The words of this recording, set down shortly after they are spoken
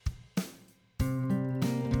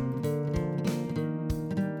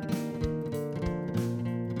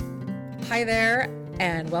Hi there,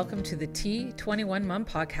 and welcome to the T21 Mom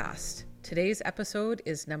Podcast. Today's episode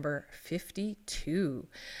is number 52.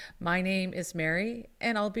 My name is Mary,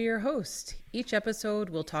 and I'll be your host. Each episode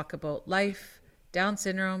will talk about life, Down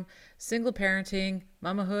syndrome, single parenting,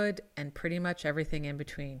 mamahood, and pretty much everything in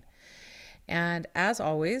between. And as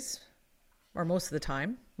always, or most of the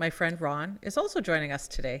time, my friend Ron is also joining us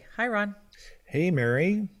today. Hi, Ron. Hey,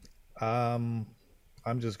 Mary. I'm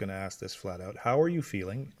just going to ask this flat out. How are you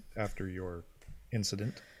feeling after your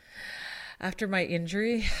incident? After my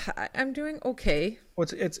injury, I'm doing okay. Well,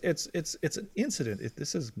 it's an incident.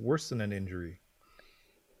 This is worse than an injury.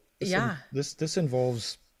 This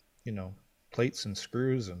involves, plates and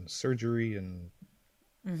screws and surgery and.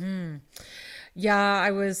 Mm-hmm. Yeah,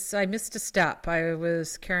 I missed a step. I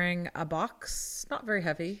was carrying a box, not very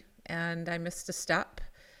heavy, and I missed a step,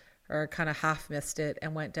 or kind of half missed it,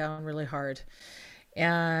 and went down really hard.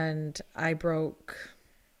 And I broke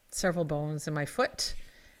several bones in my foot,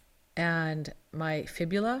 and my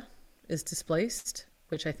fibula is displaced,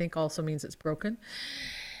 which I think also means it's broken.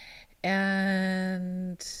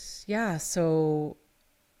 And yeah, so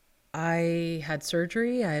I had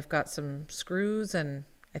surgery. I've got some screws and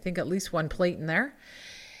I think at least one plate in there.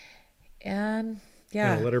 And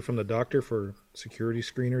yeah. And a letter from the doctor for security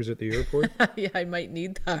screeners at the airport. Yeah, I might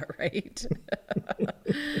need that, right?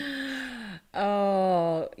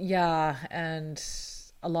 Oh, yeah. And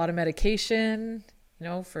a lot of medication,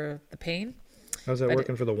 for the pain. How's that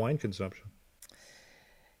working for the wine consumption?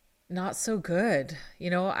 Not so good.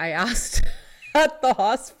 I asked at the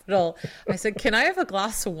hospital, I said, can I have a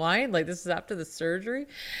glass of wine? Like, this is after the surgery.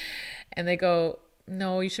 And they go,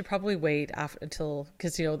 no, you should probably wait until,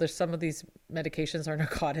 because, there's some of these medications are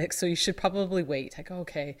narcotics, so you should probably wait. I go,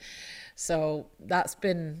 okay. So that's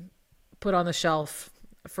been put on the shelf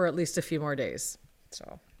for at least a few more days.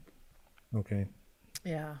 So. Okay.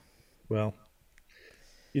 Yeah. Well,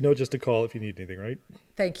 just to call if you need anything, right?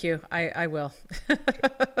 Thank you. I will.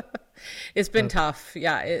 It's been tough.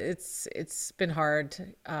 Yeah, it's been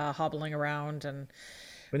hard hobbling around. And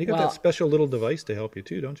you got that special little device to help you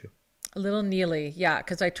too, don't you? A little Neely, yeah,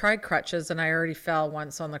 because I tried crutches and I already fell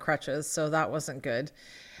once on the crutches, so that wasn't good.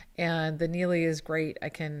 And the Neely is great. I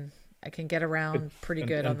can get around pretty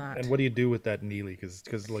good on that. And what do you do with that Neely?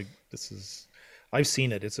 Because I've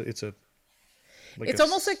seen it. It's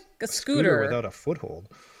almost like a scooter without a foothold.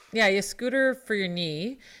 Yeah, you scooter for your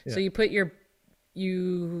knee. Yeah. So you put your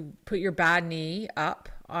bad knee up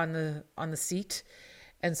on the seat,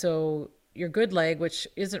 and so your good leg, which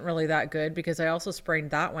isn't really that good because I also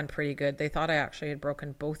sprained that one pretty good. They thought I actually had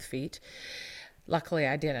broken both feet. Luckily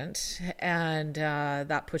I didn't. And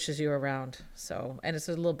that pushes you around. And it's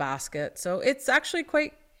a little basket. So it's actually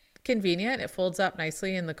quite convenient. It folds up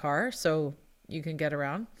nicely in the car so you can get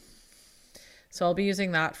around. So I'll be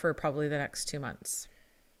using that for probably the next 2 months.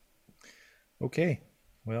 Okay.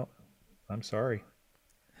 Well, I'm sorry.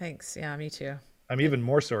 Thanks. Yeah, me too. I'm even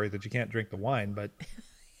more sorry that you can't drink the wine, but...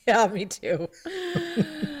 Yeah, me too.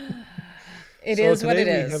 It is what it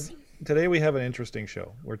is. Today we have an interesting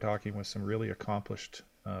show. We're talking with some really accomplished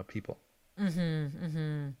people.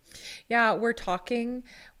 Yeah, we're talking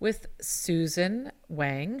with Susan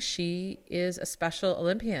Wang. She is a Special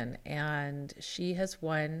Olympian and she has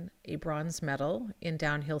won a bronze medal in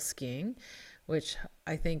downhill skiing, which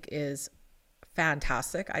I think is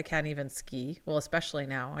fantastic. I can't even ski. Well, especially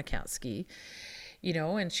now I can't ski.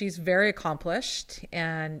 And she's very accomplished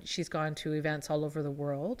and she's gone to events all over the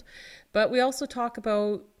world. But we also talk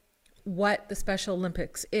about what the Special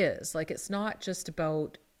Olympics is. Like, it's not just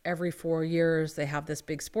about every 4 years they have this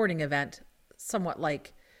big sporting event, somewhat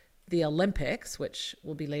like the Olympics, which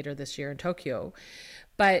will be later this year in Tokyo,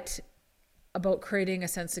 but about creating a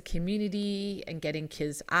sense of community and getting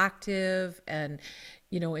kids active and,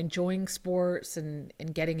 enjoying sports and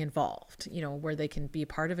getting involved, where they can be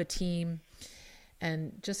part of a team.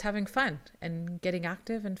 And just having fun and getting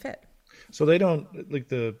active and fit. So they don't, like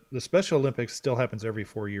the Special Olympics still happens every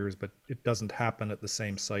 4 years, but it doesn't happen at the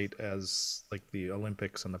same site as like the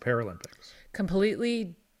Olympics and the Paralympics.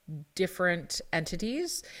 Completely different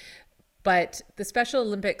entities, but the Special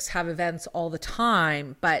Olympics have events all the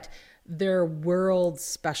time, but they're World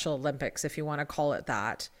Special Olympics, if you want to call it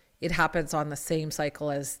that. It happens on the same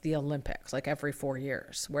cycle as the Olympics, like every 4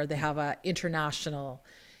 years, where they have an international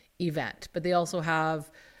event, but they also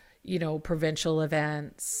have, provincial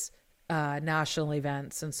events, national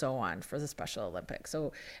events, and so on for the Special Olympics.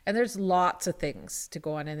 So, and there's lots of things to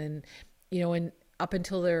go on. And then, and up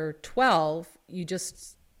until they're 12, you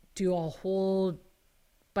just do a whole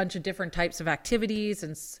bunch of different types of activities,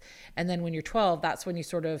 and then when you're 12, that's when you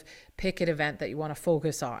sort of pick an event that you want to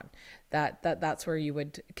focus on. That's where you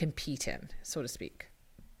would compete in, so to speak.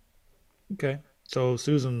 Okay. So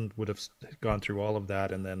Susan would have gone through all of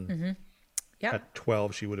that, and then Yeah. at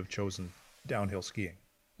 12, she would have chosen downhill skiing.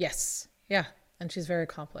 Yes. Yeah. And she's very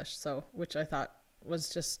accomplished, so which I thought was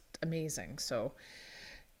just amazing. So,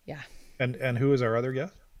 yeah. And who is our other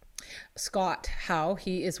guest? Scott Howe,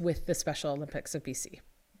 he is with the Special Olympics of BC.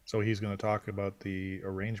 So he's going to talk about the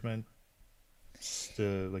arrangement,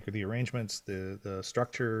 the arrangements, the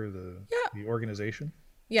structure, the organization.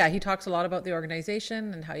 Yeah, he talks a lot about the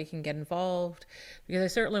organization and how you can get involved, because I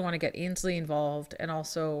certainly want to get Ainsley involved, and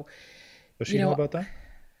also, Does she know about that?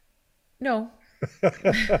 No.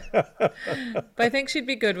 But I think she'd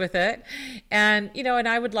be good with it. And, and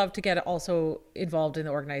I would love to get also involved in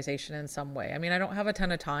the organization in some way. I mean, I don't have a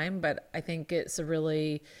ton of time, but I think it's a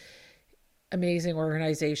really amazing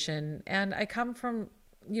organization. And I come from,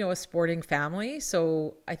 a sporting family.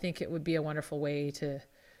 So I think it would be a wonderful way to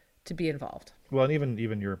be involved. Well, and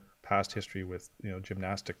even your past history with,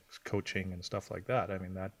 gymnastics coaching and stuff like that. I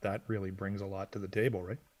mean, that really brings a lot to the table,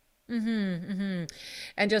 right? And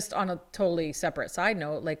just on a totally separate side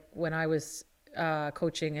note, like when I was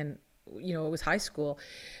coaching and, it was high school,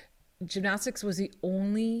 gymnastics was the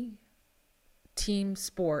only team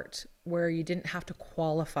sport where you didn't have to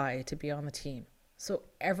qualify to be on the team. So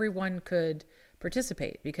everyone could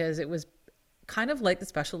participate because it was kind of like the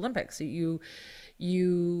Special Olympics. So you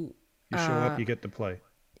show up, you get to play.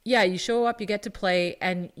 Yeah, you show up, you get to play,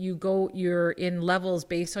 and you're in levels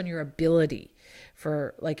based on your ability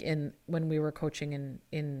for when we were coaching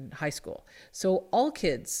in high school. So all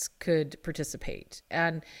kids could participate.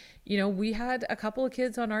 And, we had a couple of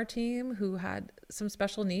kids on our team who had some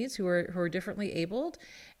special needs, who were differently abled.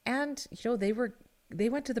 And, they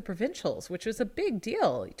went to the provincials, which was a big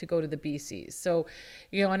deal to go to the BCs. So,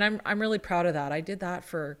 and I'm really proud of that. I did that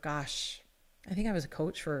for, I think I was a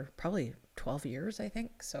coach for probably 12 years, I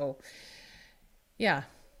think. So yeah,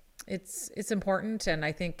 it's important. And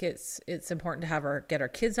I think it's important to get our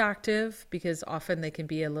kids active, because often they can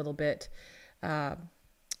be a little bit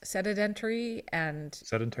sedentary.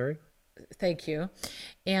 Thank you.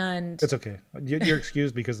 And it's okay. You're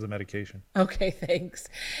excused because of the medication. Okay, thanks.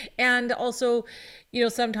 And also,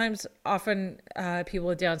 often people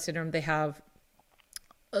with Down syndrome, they have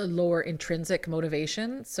a lower intrinsic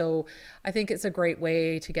motivation. So I think it's a great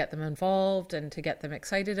way to get them involved and to get them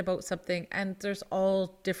excited about something. And there's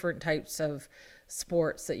all different types of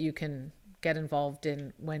sports that you can get involved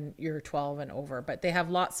in when you're 12 and over. But they have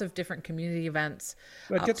lots of different community events.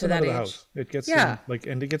 It gets them out of the house. It gets them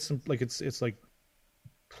and it gets them it's like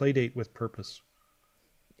play date with purpose.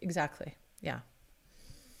 Exactly. Yeah.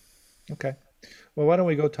 Okay. Well, why don't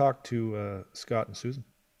we go talk to Scott and Susan?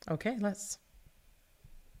 Okay, let's.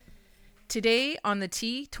 Today on the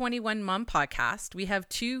T21 Mom podcast, we have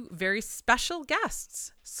two very special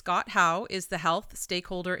guests. Scott Howe is the Health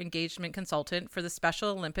Stakeholder Engagement Consultant for the Special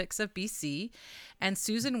Olympics of BC, and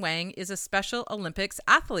Susan Wang is a Special Olympics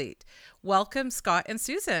athlete. Welcome, Scott and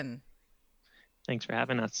Susan. Thanks for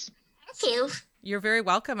having us. Thank you. You're very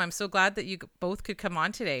welcome. I'm so glad that you both could come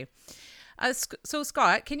on today. So,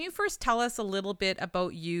 Scott, can you first tell us a little bit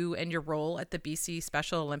about you and your role at the BC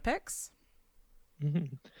Special Olympics?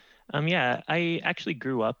 Mm-hmm. I actually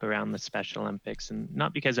grew up around the Special Olympics, and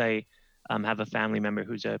not because I have a family member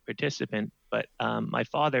who's a participant, but my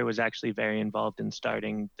father was actually very involved in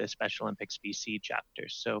starting the Special Olympics BC chapter.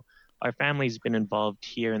 So our family's been involved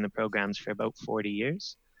here in the programs for about 40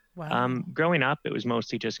 years. Wow. Growing up, it was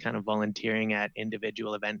mostly just kind of volunteering at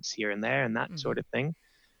individual events here and there and that sort of thing.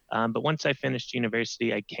 But once I finished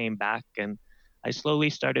university, I came back and I slowly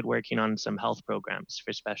started working on some health programs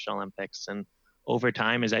for Special Olympics. And over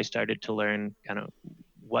time, as I started to learn kind of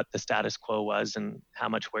what the status quo was and how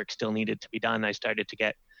much work still needed to be done, I started to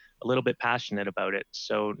get a little bit passionate about it.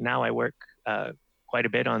 So now I work quite a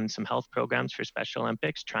bit on some health programs for Special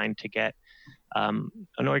Olympics, trying to get an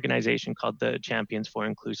organization called the Champions for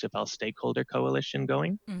Inclusive Health Stakeholder Coalition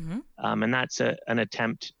going. And that's an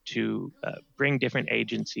attempt to bring different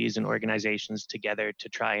agencies and organizations together to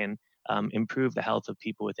try and improve the health of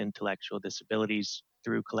people with intellectual disabilities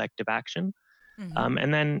through collective action.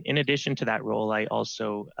 And then in addition to that role, I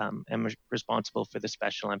also am responsible for the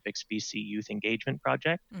Special Olympics BC Youth Engagement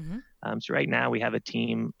Project. So right now we have a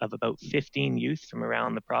team of about 15 youth from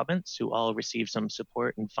around the province who all receive some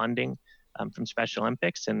support and funding from Special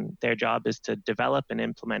Olympics. And their job is to develop and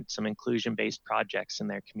implement some inclusion-based projects in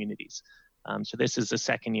their communities. So this is the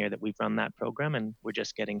second year that we've run that program, and we're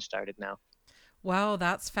just getting started now. Wow,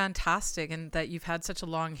 that's fantastic. And that you've had such a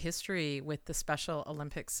long history with the Special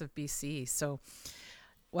Olympics of BC. So,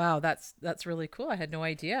 wow, that's really cool. I had no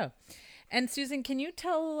idea. And Susan, can you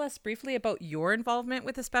tell us briefly about your involvement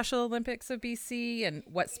with the Special Olympics of BC and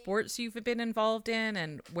what sports you've been involved in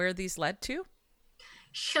and where these led to?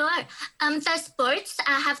 Sure. The sports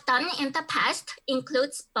I have done in the past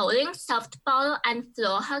includes bowling, softball, and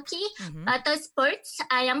floor hockey. But the sports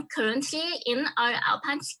I am currently in are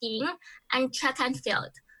alpine skiing and track and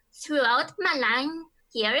field. Throughout my 9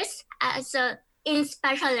 years in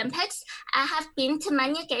Special Olympics, I have been to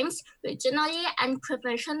many games regionally and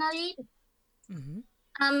professionally.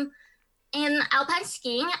 In alpine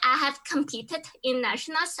skiing, I have competed in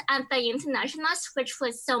nationals and the internationals, which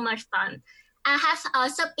was so much fun. I have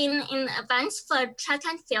also been in events for track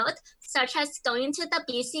and field, such as going to the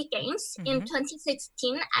BC Games in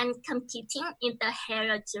 2016 and competing in the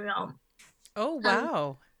Aerodrome. Oh,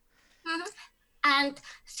 wow. And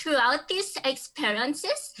throughout these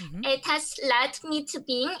experiences, it has led me to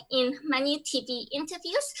being in many TV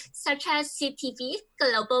interviews, such as CTV,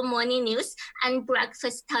 Global Morning News, and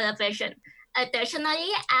Breakfast Television. Additionally,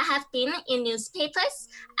 I have been in newspapers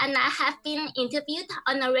and I have been interviewed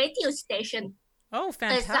on a radio station. Oh,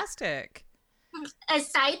 fantastic.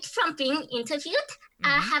 Aside from being interviewed,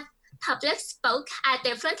 I have public spoke at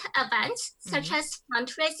different events, such as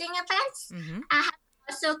fundraising events. I have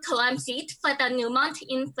also co-emceed for the Newmont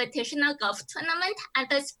Invitational Golf Tournament and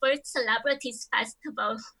the Sports Celebrities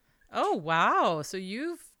Festival. Oh, wow. So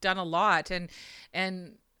you've done a lot.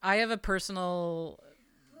 And I have a personal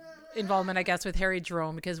involvement, I guess, with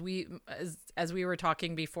Aerodrome because as we were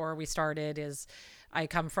talking before we started, is I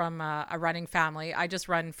come from a running family. I just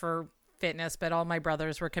run for fitness, but all my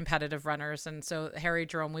brothers were competitive runners. And so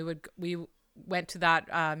Aerodrome, we went to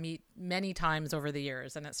that meet many times over the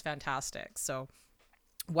years, and it's fantastic. So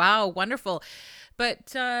wow, wonderful. But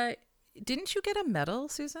didn't you get a medal,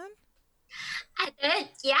 Susan? I did.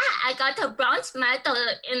 Yeah, I got a bronze medal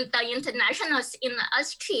in the internationals in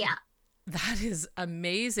Austria. That is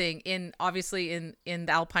amazing. Obviously in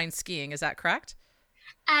the alpine skiing, is that correct?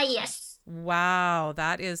 Yes. Wow,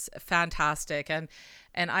 that is fantastic. And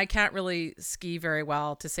I can't really ski very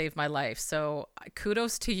well to save my life. So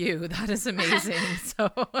kudos to you. That is amazing.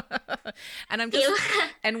 So and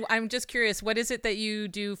I'm just curious, what is it that you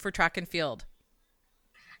do for track and field?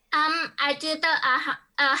 I did the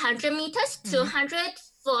 100 meters, 200,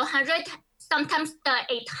 400, sometimes the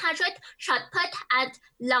 800, shot put, and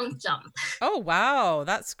long jump. Oh, wow.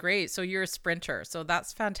 That's great. So you're a sprinter. So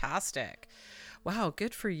that's fantastic. Wow.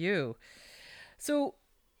 Good for you. So,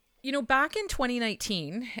 back in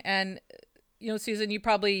 2019, and, Susan, you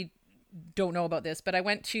probably don't know about this, but I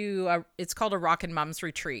went to it's called a Rockin' Mums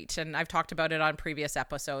retreat, and I've talked about it on previous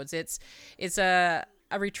episodes. It's a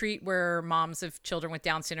retreat where moms of children with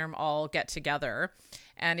Down syndrome all get together,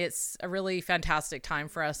 and it's a really fantastic time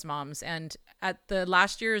for us moms. And at the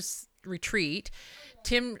last year's retreat,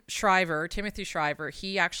 Timothy Shriver,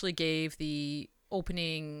 he actually gave the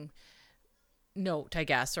opening note, I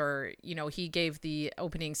guess, or, he gave the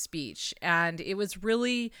opening speech, and it was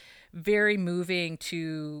really very moving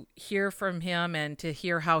to hear from him and to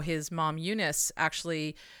hear how his mom Eunice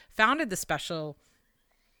actually founded the Special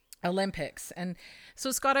Olympics. And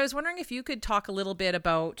so, Scott, I was wondering if you could talk a little bit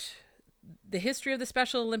about the history of the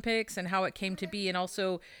Special Olympics and how it came to be, and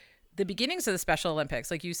also the beginnings of the Special Olympics.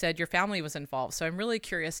 Like you said, your family was involved, so I'm really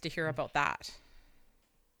curious to hear about that.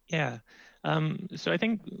 Yeah. So I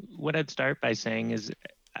think what I'd start by saying is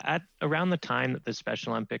at around the time that the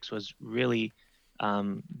Special Olympics was really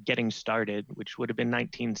getting started, which would have been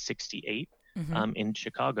 1968 in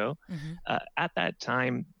Chicago, at that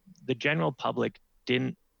time, the general public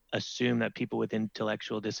didn't assume that people with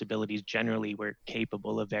intellectual disabilities generally were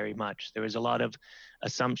capable of very much. There was a lot of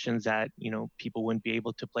assumptions that, people wouldn't be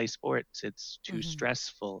able to play sports. It's too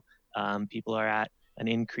stressful. People are at an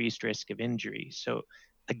increased risk of injury. So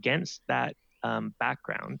against that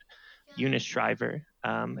background, Eunice Shriver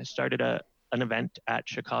started an event at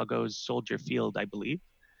Chicago's Soldier Field, I believe.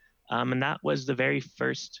 And that was the very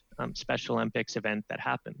first Special Olympics event that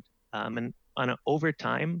happened. And over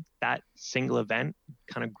time, that single event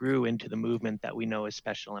kind of grew into the movement that we know as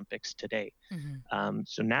Special Olympics today.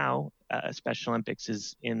 So now Special Olympics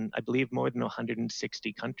is in, I believe, more than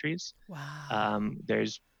 160 countries. Wow.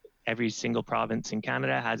 There's every single province in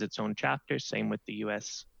Canada has its own chapter, same with the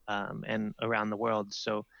US and around the world.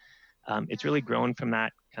 So it's really grown from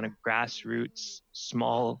that kind of grassroots,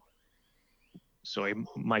 small. Sorry,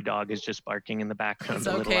 my dog is just barking in the background. It's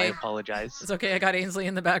a little. okay. I apologize. It's okay. I got Ainsley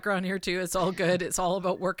in the background here too. It's all good. It's all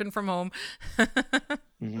about working from home.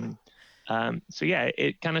 So yeah,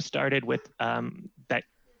 it kind of started with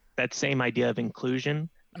that same idea of inclusion,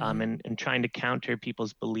 and trying to counter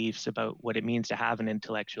people's beliefs about what it means to have an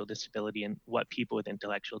intellectual disability and what people with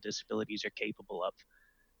intellectual disabilities are capable of.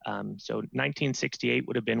 So 1968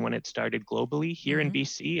 would have been when it started globally. Here in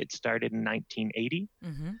BC, it started in 1980.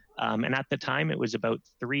 And at the time, it was about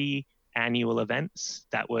 3 annual events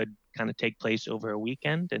that would kind of take place over a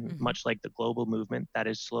weekend. And much like the global movement, that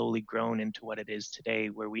has slowly grown into what it is today,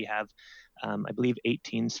 where we have, I believe,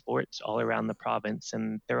 18 sports all around the province,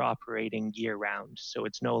 and they're operating year round. So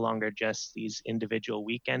it's no longer just these individual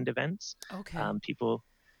weekend events. Okay. People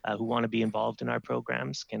who want to be involved in our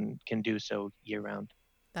programs can do so year round.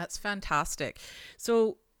 That's fantastic.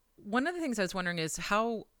 So one of the things I was wondering is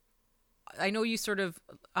how, I know you sort of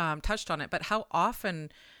touched on it, but how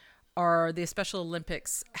often are the Special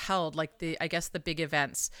Olympics held? Like I guess the big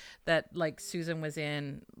events that like Susan was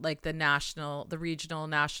in, like the national, the regional,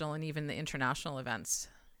 national, and even the international events.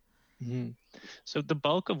 So the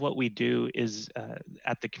bulk of what we do is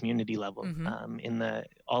at the community level.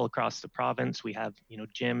 All across the province, we have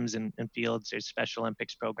gyms and fields. There's Special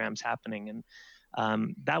Olympics programs happening, and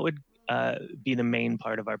that would be the main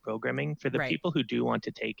part of our programming. For the people who do want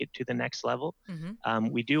to take it to the next level,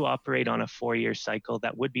 we do operate on a 4-year cycle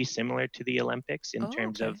that would be similar to the Olympics in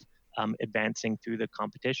terms of advancing through the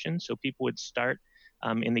competition. So people would start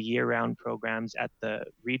in the year-round programs at the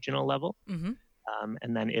regional level.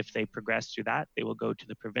 And then if they progress through that, they will go to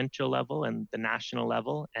the provincial level and the national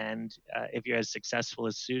level. And if you're as successful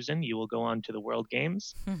as Susan, you will go on to the World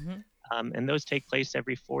Games. And those take place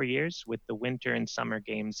every 4 years, with the winter and summer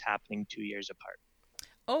games happening 2 years apart.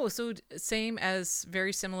 Oh, so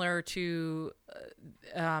very similar to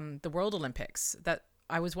the World Olympics. That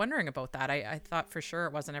I was wondering about that. I thought for sure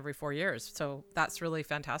it wasn't every 4 years. So that's really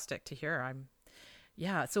fantastic to hear.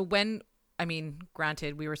 So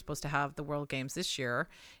granted, we were supposed to have the World Games this year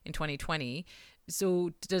in 2020.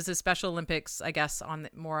 So does the Special Olympics, I guess, on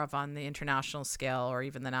the international scale or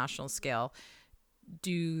even the national scale,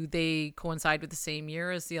 do they coincide with the same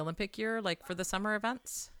year as the Olympic year, like for the summer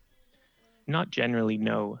events? Not generally,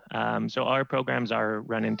 no. So our programs are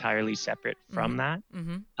run entirely separate from that.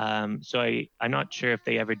 So I'm not sure if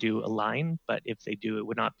they ever do align, but if they do, it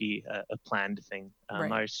would not be a planned thing. Our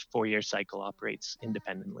 4-year cycle operates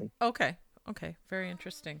independently. Okay. Very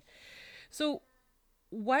interesting. So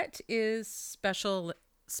what is Special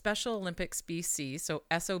Olympics BC? So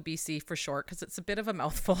SOBC for short, because it's a bit of a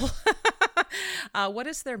mouthful. What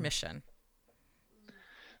is their mission?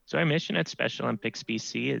 So our mission at Special Olympics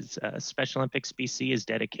BC is Special Olympics BC is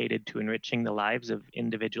dedicated to enriching the lives of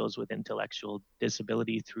individuals with intellectual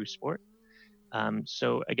disability through sport.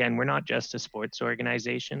 So again, we're not just a sports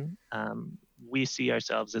organization. We see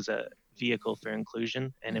ourselves as a vehicle for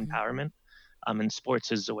inclusion and empowerment, and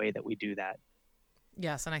sports is the way that we do that.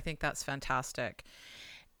 Yes, and I think that's fantastic.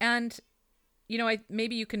 And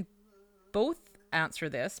maybe you can both answer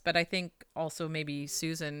this, but I think also maybe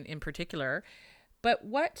Susan in particular. But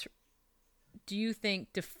what do you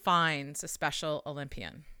think defines a Special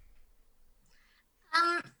Olympian?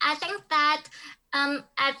 I think that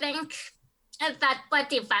what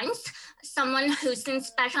defines someone who's in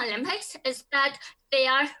Special Olympics is that they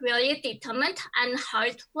are really determined and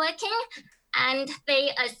hardworking, and they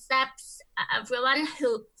accept everyone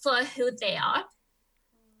for who they are.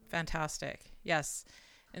 Fantastic. Yes.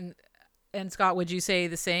 And Scott, would you say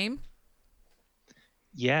the same?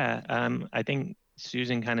 Yeah, I think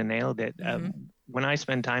Susan kind of nailed it. When I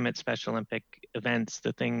spend time at Special Olympic events,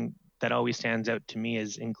 the thing that always stands out to me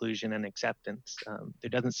is inclusion and acceptance. There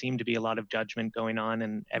doesn't seem to be a lot of judgment going on,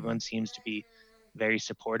 and everyone seems to be very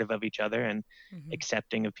supportive of each other and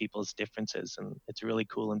accepting of people's differences. And it's a really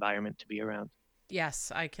cool environment to be around.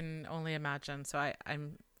 Yes, I can only imagine. So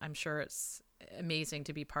I'm sure it's amazing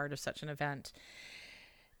to be part of such an event.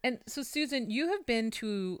 And so, Susan, you have been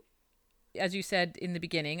to, as you said in the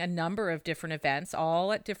beginning, a number of different events,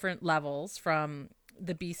 all at different levels, from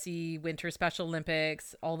the BC Winter Special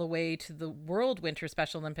Olympics all the way to the World Winter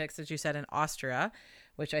Special Olympics, as you said, in Austria,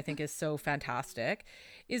 which I think is so fantastic.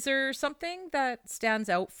 Is there something that stands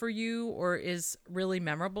out for you or is really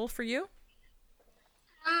memorable for you?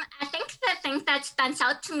 I think the thing that stands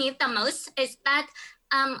out to me the most is that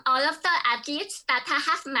all of the athletes that I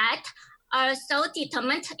have met are so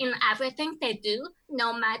determined in everything they do,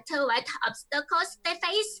 no matter what obstacles they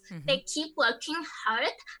face. They keep working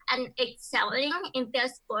hard and excelling in their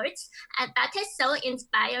sports, and that is so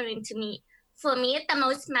inspiring to me. For me, the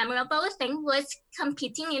most memorable thing was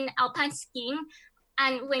competing in alpine skiing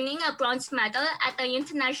and winning a bronze medal at the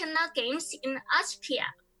International Games in Austria.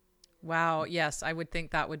 Wow. Yes, I would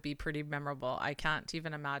think that would be pretty memorable. I can't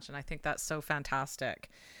even imagine. I think that's so fantastic.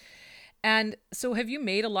 And so have you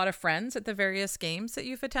made a lot of friends at the various games that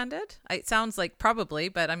you've attended? It sounds like probably,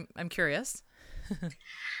 but I'm curious.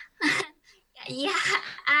 Yeah,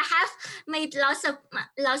 I have made lots of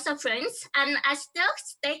friends, and I still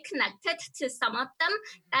stay connected to some of them.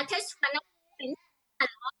 That is one of the things I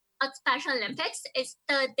love about Special Olympics is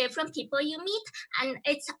the different people you meet, and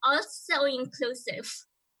it's also inclusive.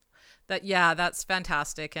 That's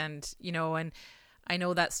fantastic. And, and I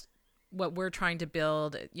know that's what we're trying to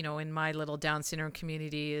build, in my little Down syndrome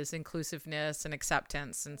community is inclusiveness and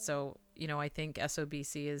acceptance. And so, I think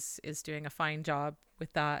SOBC is doing a fine job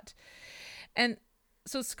with that. And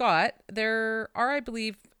so, Scott, there are, I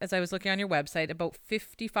believe, as I was looking on your website, about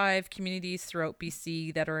 55 communities throughout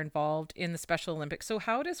BC that are involved in the Special Olympics. So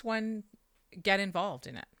how does one get involved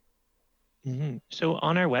in it? So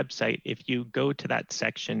on our website, if you go to that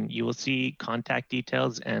section, you will see contact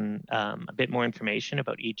details and a bit more information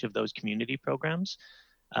about each of those community programs.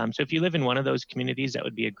 So if you live in one of those communities, that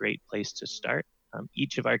would be a great place to start.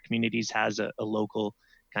 Each of our communities has a local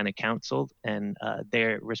kind of council, and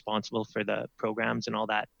they're responsible for the programs and all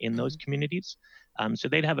that in those communities. So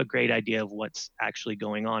they'd have a great idea of what's actually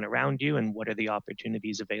going on around you and what are the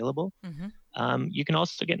opportunities available. You can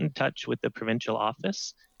also get in touch with the provincial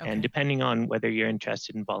office. Okay. And depending on whether you're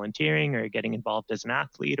interested in volunteering or getting involved as an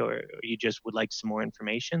athlete, or you just would like some more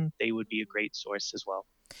information, they would be a great source as well.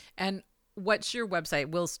 And what's your website?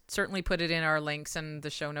 We'll certainly put it in our links and the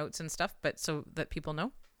show notes and stuff, but so that people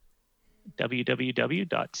know.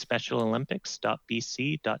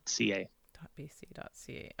 www.specialolympics.bc.ca.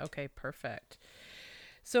 .bc.ca. Okay, perfect.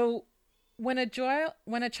 So when a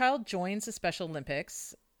child joins the Special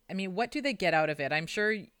Olympics, I mean, what do they get out of it? I'm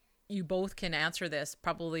sure you both can answer this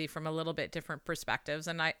probably from a little bit different perspectives.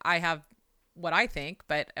 And I have what I think,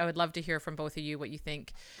 but I would love to hear from both of you what you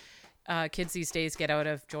think kids these days get out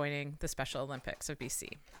of joining the Special Olympics of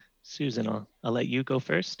BC. Susan, I'll let you go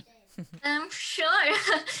first. Sure.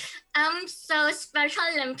 So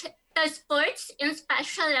the sports in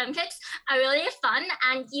Special Olympics are really fun,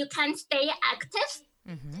 and you can stay active.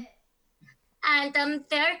 And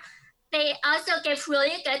they also give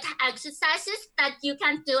really good exercises that you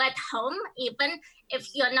can do at home, even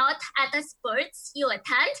if you're not at the sports you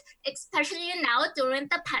attend. Especially now during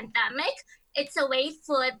the pandemic, it's a way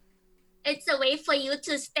for you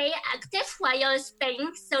to stay active while you're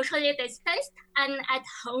staying socially distanced and at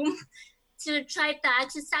home, to try the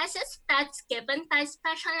exercises that's given by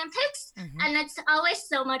Special Olympics. And it's always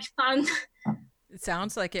so much fun. It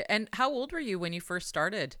sounds like it. And how old were you when you first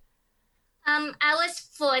started? I was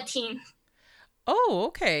 14. Oh,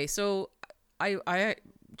 okay. So I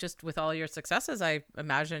just, with all your successes, I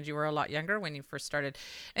imagined you were a lot younger when you first started.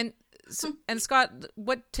 And and Scott,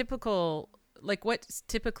 what's typically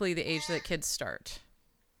the age that kids start?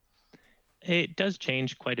 It does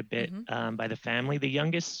change quite a bit by the family. The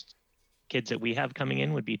youngest kids that we have coming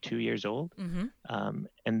in would be 2 years old,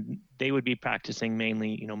 and they would be practicing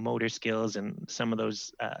mainly, motor skills and some of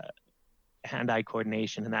those hand-eye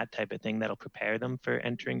coordination and that type of thing that'll prepare them for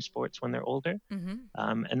entering sports when they're older.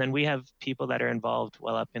 And then we have people that are involved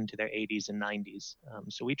well up into their 80s and 90s.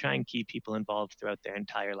 So we try and keep people involved throughout their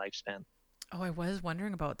entire lifespan. Oh, I was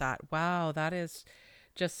wondering about that. Wow, that is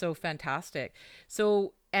just so fantastic.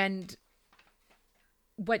 So, and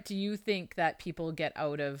what do you think that people get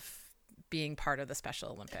out of being part of the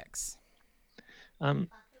Special Olympics?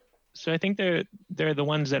 So I think they're the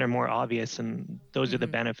ones that are more obvious, and those are the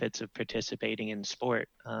benefits of participating in sport.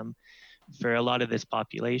 For a lot of this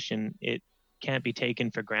population, it can't be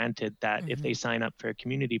taken for granted that if they sign up for a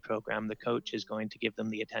community program, the coach is going to give them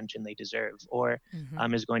the attention they deserve, or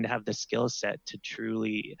is going to have the skill set to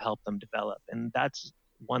truly help them develop. And that's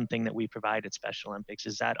one thing that we provide at Special Olympics,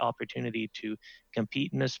 is that opportunity to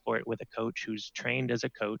compete in a sport with a coach who's trained as a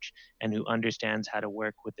coach and who understands how to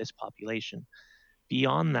work with this population.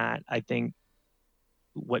 Beyond that, I think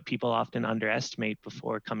what people often underestimate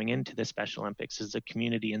before coming into the Special Olympics is the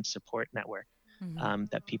community and support network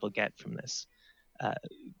that people get from this.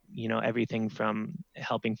 Everything from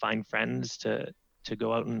helping find friends to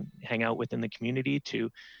go out and hang out within the community,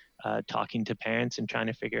 to talking to parents and trying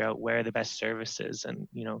to figure out where are the best services, and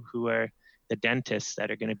who are the dentists that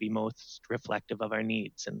are going to be most reflective of our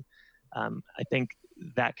needs. And I think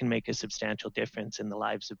that can make a substantial difference in the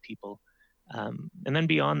lives of people. And then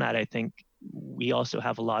beyond that, I think we also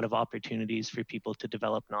have a lot of opportunities for people to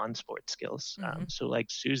develop non-sport skills. So like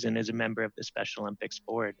Susan is a member of the Special Olympics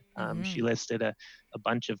board. She listed a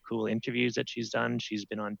bunch of cool interviews that she's done. She's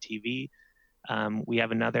been on TV. We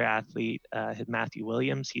have another athlete, Matthew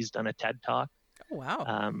Williams. He's done a TED Talk. Oh,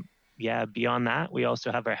 wow. yeah, beyond that, we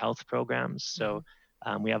also have our health programs. So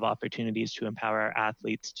we have opportunities to empower our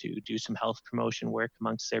athletes to do some health promotion work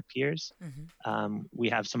amongst their peers. We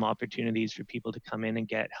have some opportunities for people to come in and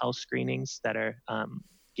get health screenings that are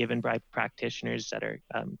given by practitioners that are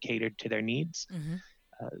catered to their needs.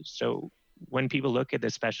 So when people look at the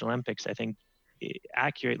Special Olympics, I think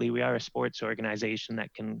accurately, we are a sports organization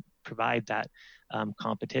that can provide that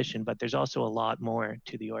competition, but there's also a lot more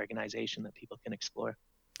to the organization that people can explore.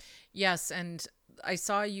 Yes, and I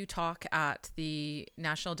saw you talk at the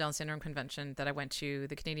National Down Syndrome Convention that I went to,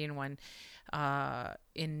 the Canadian one,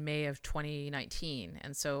 in May of 2019.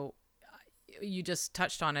 And so you just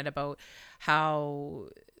touched on it about how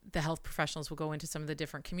the health professionals will go into some of the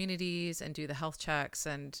different communities and do the health checks,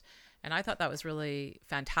 and I thought that was really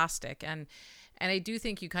fantastic. And I do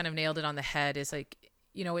think you kind of nailed it on the head. Is like,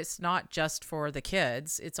 you know, it's not just for the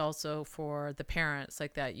kids, it's also for the parents,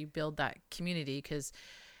 like that you build that community, because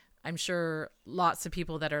I'm sure lots of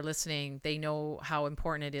people that are listening, they know how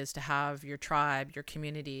important it is to have your tribe, your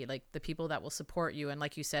community, like the people that will support you. And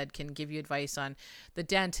like you said, can give you advice on the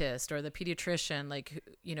dentist or the pediatrician, like,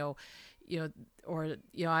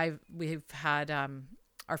 we've had,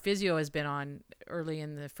 our physio has been on early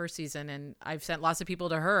in the first season, and I've sent lots of people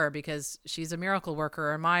to her because she's a miracle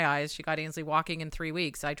worker in my eyes. She got Ainsley walking in 3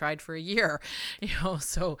 weeks. I tried for a year,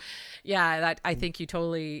 so yeah, that, I think you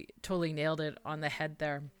totally nailed it on the head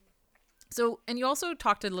there. So, and you also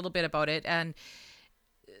talked a little bit about it, and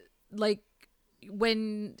like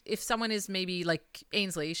if someone is maybe like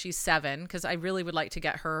Ainsley, she's 7, because I really would like to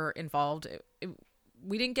get her involved.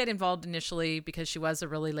 We didn't get involved initially because she was a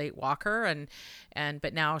really late walker,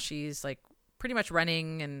 but now she's like pretty much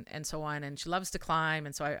running and so on, and she loves to climb,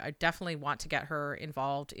 and so I definitely want to get her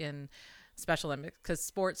involved in Special Olympics, because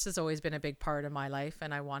sports has always been a big part of my life,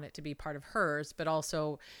 and I want it to be part of hers. But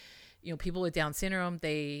also, people with Down syndrome,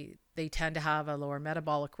 they tend to have a lower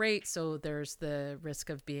metabolic rate, so there's the risk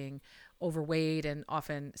of being overweight and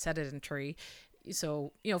often sedentary.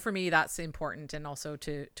 So, for me, that's important, and also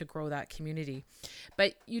to grow that community.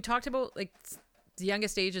 But you talked about like the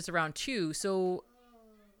youngest age is around 2. So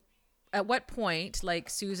at what point, like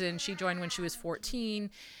Susan, she joined when she was 14,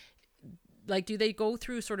 like, do they go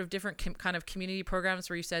through sort of different kind of community programs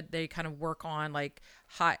where you said they kind of work on like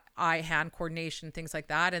eye-hand coordination, things like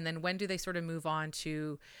that? And then when do they sort of move on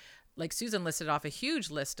to, like Susan listed off a huge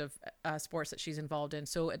list of sports that she's involved in.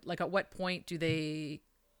 So like at what point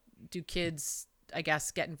do kids, I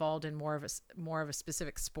guess, get involved in more of a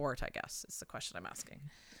specific sport, I guess is the question I'm asking.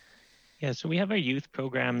 Yeah, so we have our youth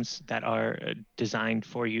programs that are designed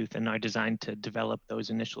for youth and are designed to develop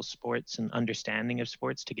those initial sports and understanding of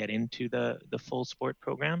sports to get into the full sport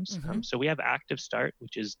programs. So we have Active Start,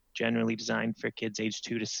 which is generally designed for kids age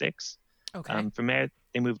 2 to 6. Okay. From there,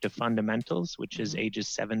 they move to Fundamentals, which is ages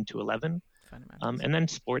 7 to 11. And then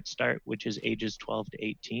Sports Start, which is ages 12 to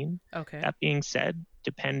 18. Okay. That being said,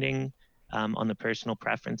 depending on the personal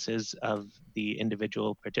preferences of the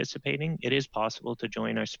individual participating, it is possible to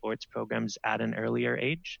join our sports programs at an earlier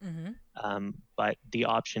age, but the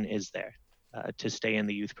option is there to stay in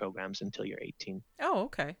the youth programs until you're 18. Oh,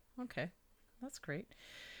 okay. That's great.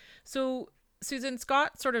 So Susan,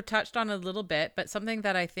 Scott sort of touched on a little bit, but something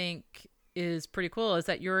that I think is pretty cool is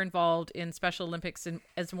that you're involved in Special Olympics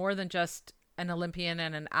as more than just an Olympian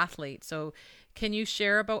and an athlete. So can you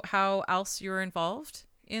share about how else you're involved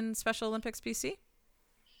in Special Olympics BC?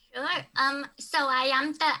 Sure. So I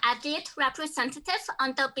am the athlete representative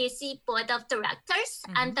on the BC Board of Directors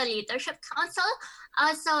and the Leadership Council.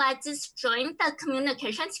 Also, I just joined the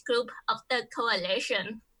communications group of the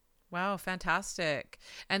coalition. Wow, fantastic.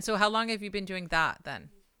 And so how long have you been doing that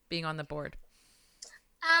then, being on the board?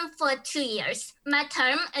 For 2 years. My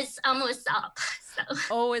term is almost up. So.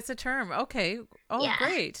 Oh, it's a term. Okay. Oh, yeah.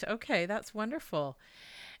 Great. Okay, that's wonderful.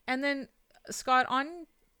 And then, Scott, on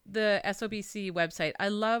the SOBC website, I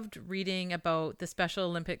loved reading about the Special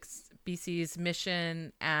Olympics BC's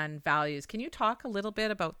mission and values. Can you talk a little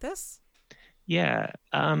bit about this? Yeah.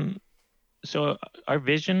 So our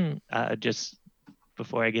vision, just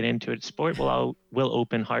before I get into it, sport will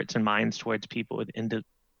open hearts and minds towards people with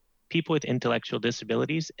intellectual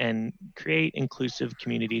disabilities and create inclusive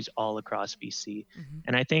communities all across BC.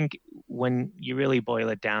 And I think when you really boil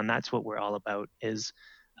it down, that's what we're all about is,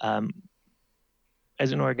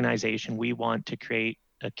 as an organization, we want to create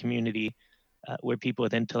a community where people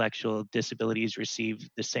with intellectual disabilities receive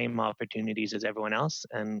the same opportunities as everyone else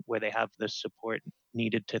and where they have the support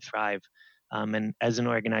needed to thrive. And as an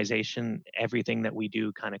organization, everything that we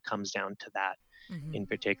do kind of comes down to that in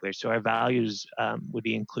particular. So our values would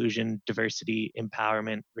be inclusion, diversity,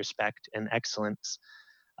 empowerment, respect, and excellence.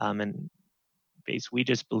 And we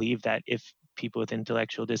just believe that if people with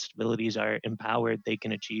intellectual disabilities are empowered, they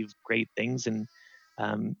can achieve great things and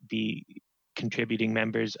be contributing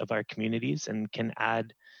members of our communities and can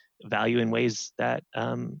add value in ways that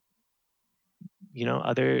other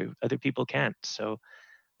people can't. So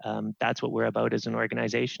that's what we're about as an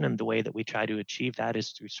organization, and the way that we try to achieve that is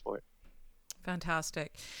through sport.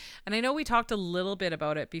 Fantastic. And I know we talked a little bit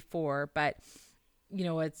about it before, but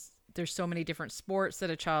there's so many different sports that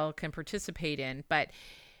a child can participate in. But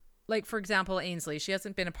like, for example, Ainsley, she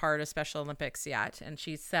hasn't been a part of Special Olympics yet, and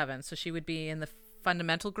she's 7. So she would be in the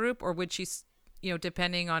fundamental group, or would she,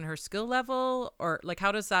 depending on her skill level, or like,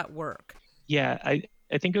 how does that work? Yeah, I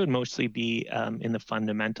think it would mostly be in the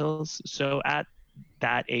fundamentals. So at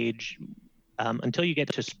that age, until you get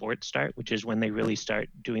to sport start, which is when they really start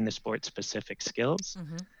doing the sport specific skills,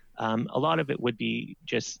 a lot of it would be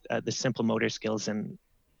just the simple motor skills. And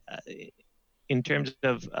in terms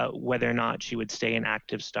of whether or not she would stay in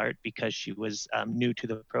active start because she was new to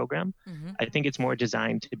the program, I think it's more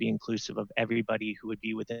designed to be inclusive of everybody who would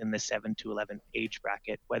be within the 7 to 11 age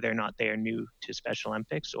bracket, whether or not they are new to Special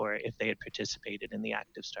Olympics or if they had participated in the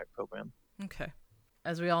active start program. Okay.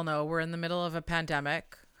 As we all know, we're in the middle of a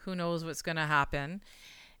pandemic. Who knows what's going to happen?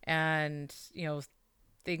 And,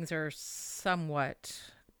 things are somewhat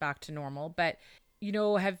back to normal. But,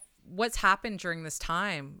 what's happened during this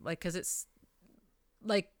time? Like, because it's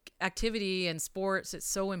like activity and sports, it's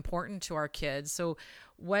so important to our kids. So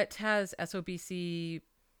what has SOBC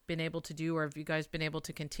been able to do, or have you guys been able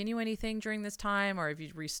to continue anything during this time, or have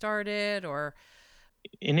you restarted? Or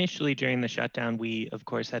initially during the shutdown, we of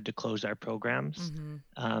course had to close our programs.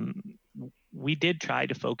 We did try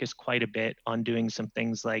to focus quite a bit on doing some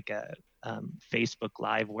things like Facebook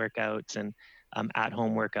Live workouts and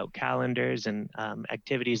at-home workout calendars and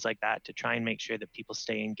activities like that to try and make sure that people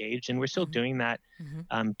stay engaged. And we're still doing that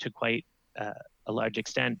to quite a large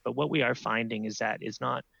extent. But what we are finding is that it's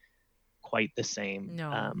not quite the same.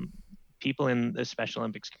 No. People in the Special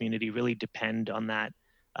Olympics community really depend on that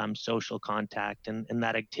social contact and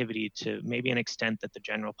that activity to maybe an extent that the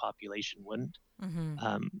general population wouldn't.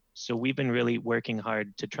 So we've been really working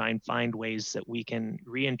hard to try and find ways that we can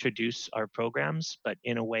reintroduce our programs, but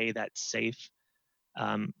in a way that's safe.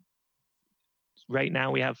 Right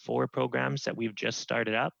now we have 4 programs that we've just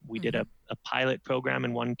started up. We did a pilot program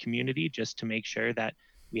in one community just to make sure that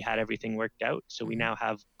we had everything worked out. So we now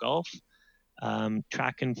have golf,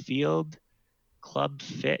 track and field, club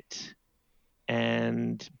fit,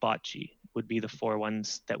 and bocce would be the 4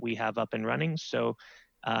 ones that we have up and running. So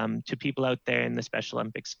to people out there in the Special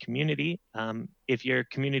Olympics community, if your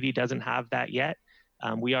community doesn't have that yet,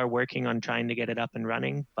 we are working on trying to get it up and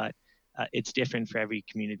running, but it's different for every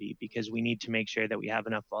community because we need to make sure that we have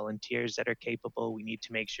enough volunteers that are capable. We need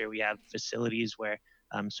to make sure we have facilities where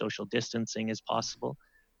social distancing is possible.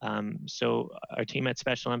 So our team at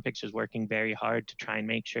Special Olympics is working very hard to try and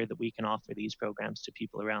make sure that we can offer these programs to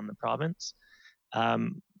people around the province.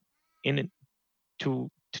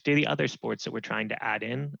 To the other sports that we're trying to add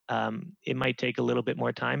in, it might take a little bit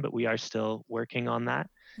more time, but we are still working on that.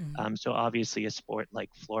 So obviously a sport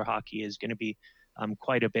like floor hockey is going to be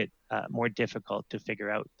quite a bit more difficult to figure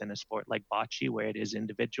out than a sport like bocce, where it is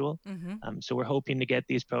individual. So we're hoping to get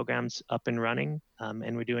these programs up and running,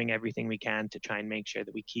 and we're doing everything we can to try and make sure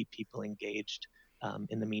that we keep people engaged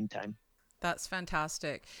in the meantime. That's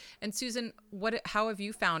fantastic. And Susan, how have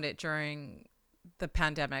you found it during the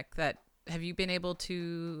pandemic? Have you been able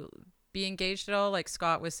to be engaged at all? Like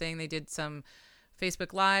Scott was saying, they did some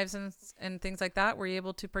Facebook Lives and things like that. Were you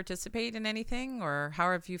able to participate in anything, or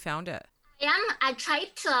how have you found it? I try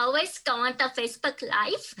to always go on the Facebook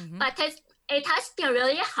Live, but it has been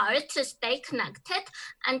really hard to stay connected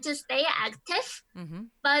and to stay active.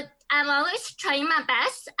 But I'm always trying my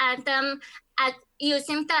best and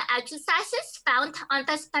using the exercises found on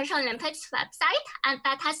the Special Olympics website, and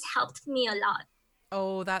that has helped me a lot.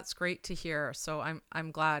 Oh, that's great to hear. So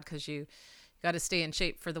I'm glad, because you got to stay in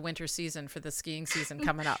shape for the winter season, for the skiing season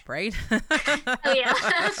coming up, right? Oh yeah,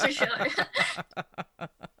 for sure.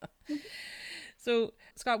 So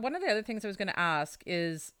Scott, one of the other things I was going to ask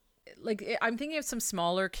is, like, I'm thinking of some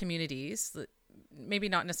smaller communities, maybe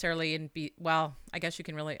not necessarily well, I guess you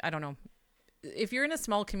can really, I don't know. If you're in a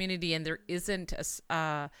small community and there isn't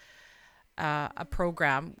a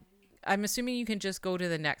program, I'm assuming you can just go to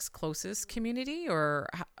the next closest community, or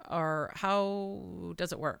how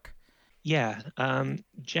does it work? Yeah,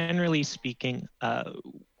 generally speaking,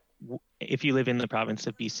 if you live in the province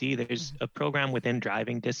of BC, there's a program within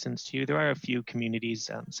driving distance to you. There are a few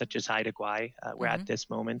communities, such as Haida Gwaii, where at this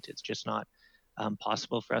moment it's just not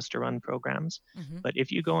possible for us to run programs. Mm-hmm. But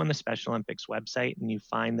if you go on the Special Olympics website and you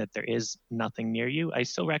find that there is nothing near you, I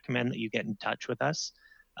still recommend that you get in touch with us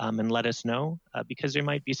and let us know, because there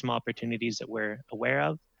might be some opportunities that we're aware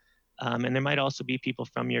of. And there might also be people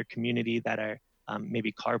from your community that are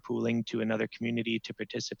maybe carpooling to another community to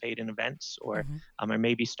participate in events, or Mm-hmm. are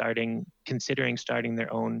maybe considering starting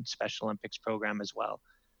their own Special Olympics program as well.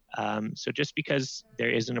 So just because there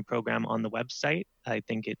isn't a program on the website, I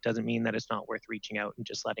think it doesn't mean that it's not worth reaching out and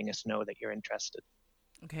just letting us know that you're interested.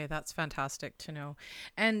 Okay, that's fantastic to know.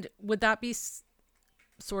 And would that be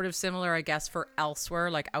sort of similar, I guess, for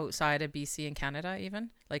elsewhere, like outside of BC and Canada, even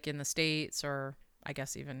like in the States, or I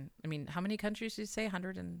guess even, I mean, how many countries did you say?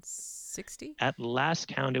 160? At last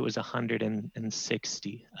count, it was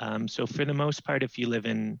 160. So for the most part, if you live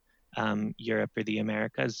in Europe or the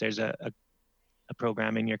Americas, there's a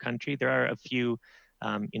program in your country. There are a few,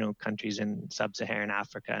 countries in sub-Saharan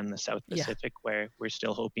Africa and the South Pacific where we're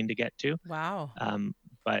still hoping to get to. Wow.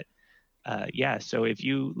 But so if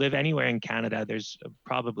you live anywhere in Canada, there's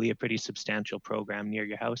probably a pretty substantial program near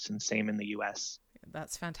your house, and same in the US.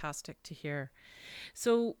 That's fantastic to hear.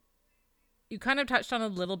 So you kind of touched on a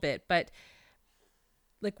little bit, but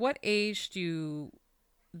like what age so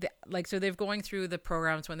they're going through the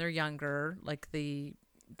programs when they're younger, like the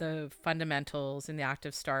fundamentals and the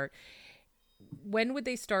active start. When would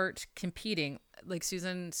they start competing? Like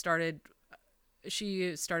Susan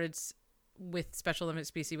she started with Special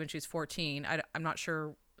Olympics BC when she was 14. I'm not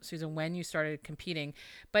sure, Susan, when you started competing,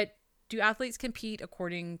 but do athletes compete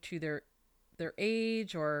according to their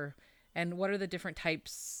age, and what are the different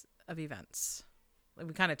types of events? Like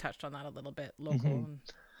we kind of touched on that a little bit, local.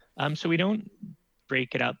 Mm-hmm. So we don't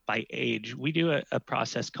break it up by age. We do a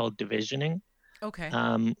process called divisioning. Okay.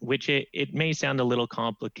 Which it may sound a little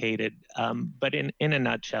complicated, but in a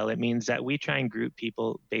nutshell, it means that we try and group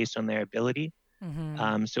people based on their ability.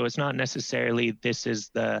 Mm-hmm. So it's not necessarily this is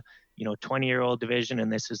the 20-year-old division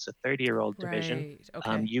and this is the 30-year-old division. Right.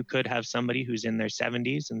 Okay. You could have somebody who's in their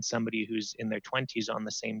 70s and somebody who's in their 20s on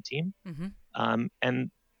the same team. Mm-hmm. And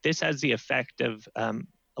this has the effect of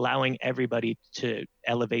allowing everybody to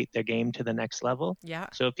elevate their game to the next level. Yeah.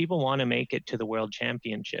 So if people want to make it to the World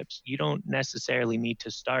Championships, you don't necessarily need to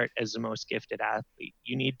start as the most gifted athlete.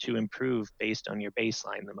 You need to improve based on your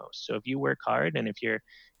baseline the most. So if you work hard and if you're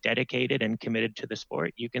dedicated and committed to the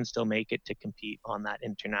sport, you can still make it to compete on that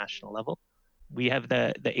international level. We have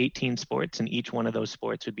the 18 sports, and each one of those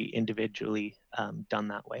sports would be individually done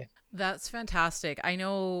that way. That's fantastic. I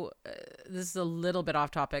know this is a little bit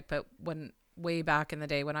off topic, but way back in the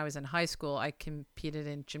day when I was in high school, I competed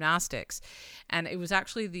in gymnastics, and it was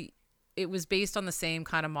actually it was based on the same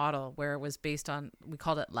kind of model where it was based on, we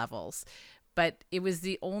called it levels, but it was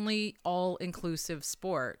the only all-inclusive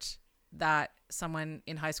sport that someone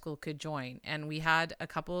in high school could join. And we had a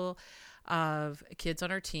couple of kids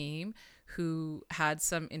on our team who had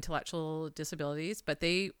some intellectual disabilities, but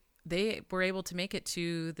they were able to make it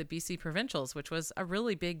to the BC provincials, which was a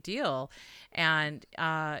really big deal. And,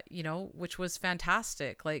 which was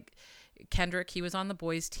fantastic. Like Kendrick, he was on the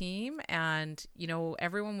boys team, and,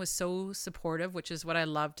 everyone was so supportive, which is what I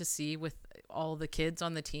love to see with all the kids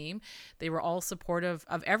on the team. They were all supportive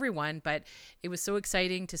of everyone, but it was so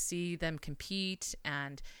exciting to see them compete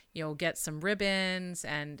and, get some ribbons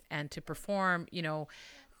and to perform,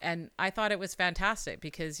 and I thought it was fantastic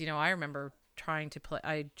because, I remember trying to play.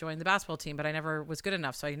 I joined the basketball team, but I never was good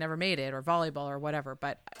enough, so I never made it, or volleyball or whatever.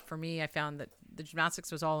 But for me, I found that the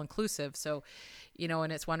gymnastics was all inclusive. So,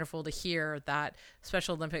 and it's wonderful to hear that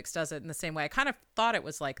Special Olympics does it in the same way. I kind of thought it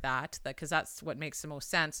was like that because that's what makes the most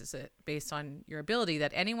sense, is it based on your ability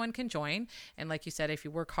that anyone can join. And like you said, if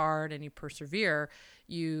you work hard and you persevere,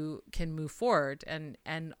 you can move forward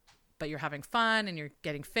but you're having fun and you're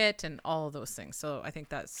getting fit and all of those things. So I think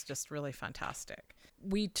that's just really fantastic.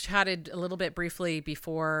 We chatted a little bit briefly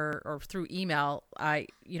before, or through email. I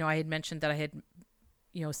had mentioned that I had,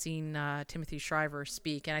 seen Timothy Shriver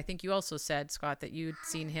speak. And I think you also said, Scott, that you'd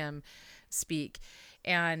seen him speak.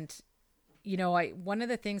 And, one of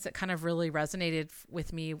the things that kind of really resonated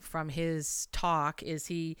with me from his talk is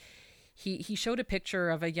he showed a picture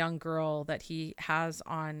of a young girl that he has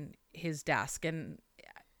on his desk. And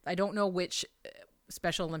I don't know which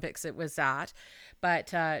Special Olympics it was at,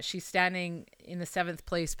 but she's standing in the 7th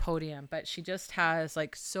place podium, but she just has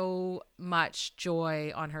like so much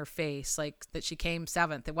joy on her face, like that she came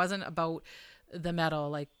 7th. It wasn't about the medal,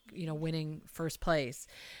 like, winning first place,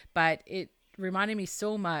 but it reminded me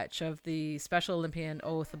so much of the Special Olympian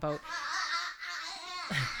oath about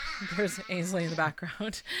there's Ainsley in the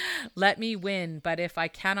background. Let me win, but if I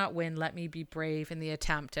cannot win, let me be brave in the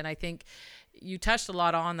attempt. And I think you touched a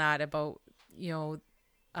lot on that about, you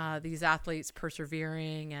know, these athletes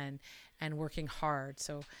persevering and working hard.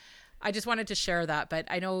 So I just wanted to share that. But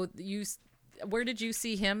I know where did you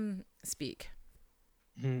see him speak?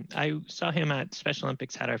 I saw him at Special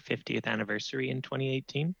Olympics had our 50th anniversary in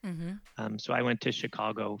 2018. So I went to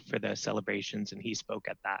Chicago for the celebrations, and he spoke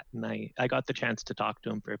at that. And I got the chance to talk to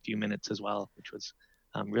him for a few minutes as well, which was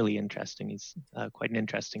really interesting. He's quite an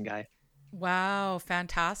interesting guy. Wow,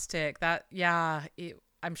 fantastic!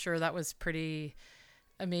 I'm sure that was pretty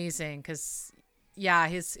amazing because,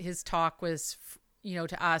 his talk was,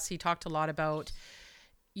 to us, he talked a lot about,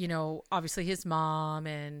 obviously his mom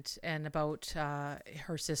and about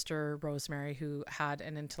her sister Rosemary, who had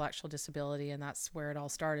an intellectual disability, and that's where it all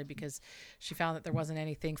started because she found that there wasn't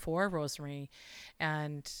anything for Rosemary.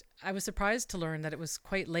 And I was surprised to learn that it was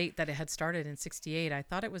quite late that it had started in '68. I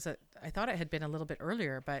thought it had been a little bit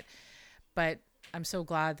earlier, but I'm so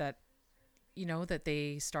glad that that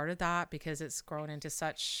they started that because it's grown into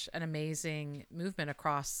such an amazing movement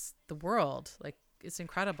across the world. Like, it's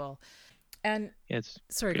incredible. And it's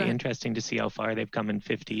pretty interesting to see how far they've come in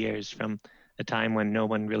 50 years from a time when no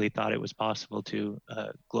one really thought it was possible to a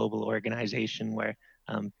global organization where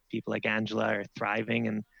people like Angela are thriving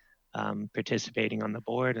and participating on the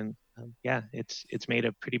board. And it's made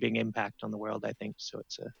a pretty big impact on the world, I think. So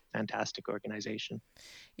it's a fantastic organization.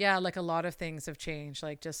 Yeah, like a lot of things have changed.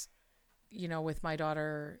 Like just, with my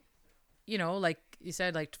daughter, like you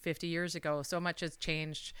said, like 50 years ago, so much has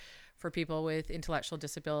changed for people with intellectual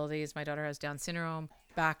disabilities. My daughter has Down syndrome.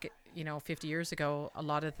 Back, 50 years ago, a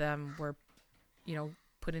lot of them were,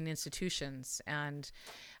 put in institutions. And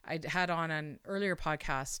I had on an earlier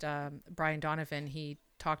podcast, Brian Donovan, he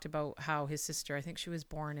talked about how his sister, I think she was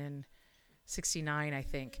born in '69, I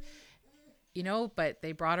think, but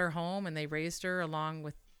they brought her home and they raised her along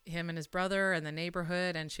with him and his brother and the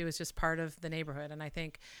neighborhood, and she was just part of the neighborhood. And I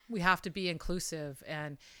think we have to be inclusive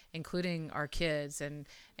and including our kids and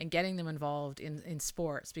getting them involved in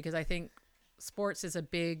sports, because I think sports is a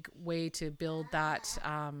big way to build that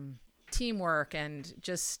teamwork. And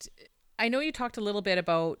just, I know you talked a little bit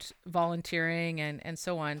about volunteering and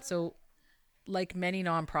so on. So like many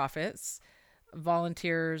nonprofits,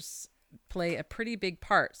 volunteers play a pretty big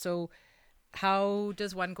part. So how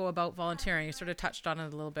does one go about volunteering? You sort of touched on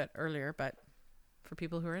it a little bit earlier, but for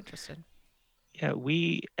people who are interested. Yeah,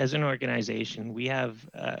 we as an organization, we have,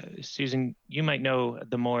 Susan, you might know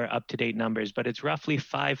the more up-to-date numbers, but it's roughly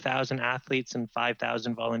 5,000 athletes and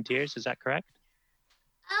 5,000 volunteers. Is that correct?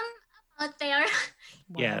 About there.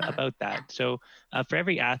 Yeah, about that. So for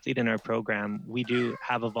every athlete in our program, we do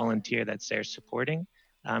have a volunteer that's there supporting.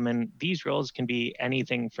 And these roles can be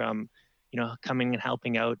anything from coming and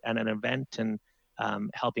helping out at an event and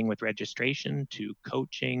helping with registration, to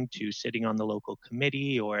coaching, to sitting on the local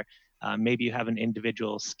committee, or maybe you have an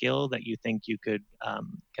individual skill that you think you can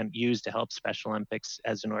use to help Special Olympics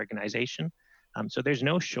as an organization. So there's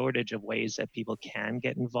no shortage of ways that people can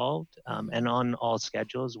get involved. And on all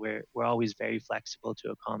schedules, we're always very flexible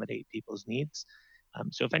to accommodate people's needs.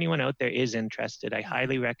 So if anyone out there is interested, I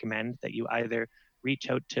highly recommend that you either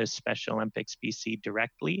reach out to Special Olympics BC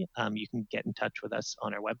directly. You can get in touch with us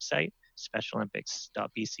on our website,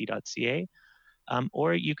 specialolympics.bc.ca,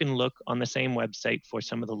 or you can look on the same website for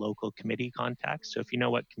some of the local committee contacts. So if you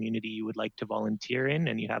know what community you would like to volunteer in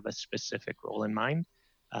and you have a specific role in mind,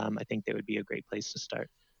 I think that would be a great place to start.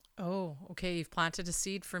 Oh, okay. You've planted a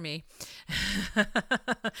seed for me. A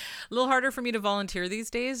little harder for me to volunteer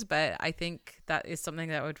these days, but I think that is something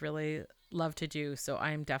that I would really love to do. So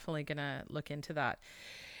I'm definitely going to look into that.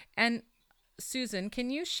 And Susan, can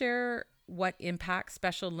you share what impact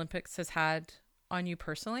Special Olympics has had on you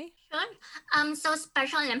personally? Sure. So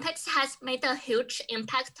Special Olympics has made a huge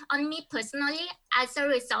impact on me personally as a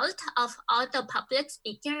result of all the public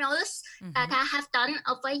speaking roles that I have done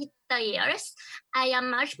over the years. I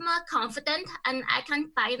am much more confident and I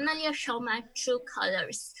can finally show my true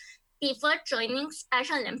colors. Before joining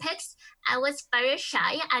Special Olympics, I was very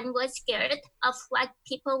shy and was scared of what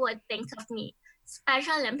people would think of me.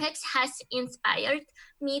 Special Olympics has inspired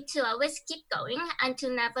me to always keep going and to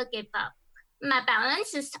never give up. My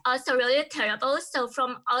balance is also really terrible, so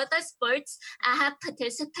from all the sports I have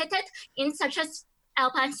participated in, such as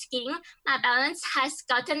alpine skiing, my balance has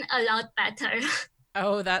gotten a lot better.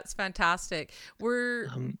 Oh, that's fantastic.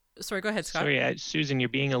 Sorry, go ahead, Scott. Sorry, Susan, you're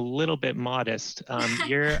being a little bit modest.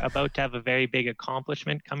 You're about to have a very big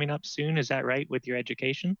accomplishment coming up soon. Is that right, with your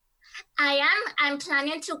education? I am. I'm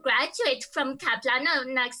planning to graduate from Capilano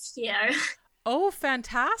next year. Oh,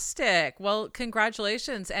 fantastic. Well,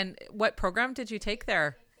 congratulations. And what program did you take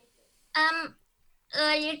there?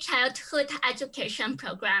 Early childhood education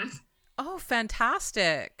program. Oh,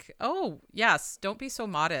 fantastic. Oh, yes. Don't be so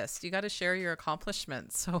modest. You got to share your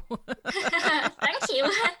accomplishments. So, Thank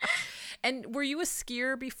you. and were you a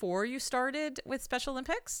skier before you started with Special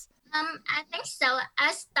Olympics? I think so.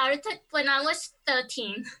 I started when I was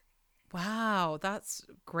 13. Wow, that's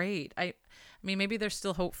great. I mean, maybe there's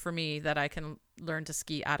still hope for me that I can learn to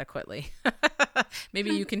ski adequately.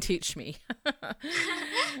 Maybe you can teach me.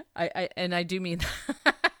 I do mean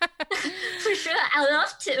For sure, I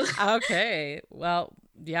love to. Okay. Well,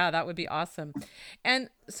 yeah, that would be awesome. And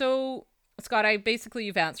so, Scott,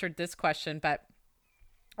 you've answered this question, but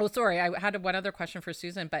oh, sorry, I had one other question for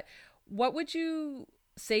Susan, but what would you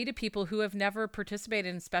say to people who have never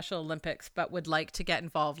participated in Special Olympics but would like to get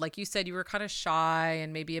involved? Like you said, you were kind of shy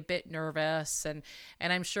and maybe a bit nervous, and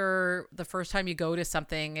I'm sure the first time you go to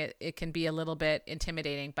something, it can be a little bit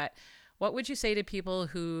intimidating, but what would you say to people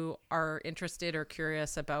who are interested or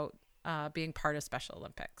curious about being part of Special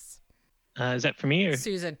Olympics? Is that for me or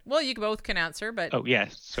Susan? Well, you both can answer, but oh yeah,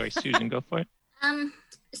 sorry, Susan, go for it.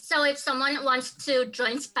 So if someone wants to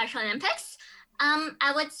join Special Olympics,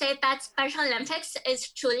 I would say that Special Olympics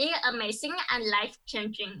is truly amazing and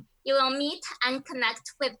life-changing. You will meet and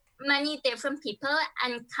connect with many different people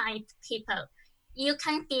and kind people. You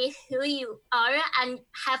can be who you are and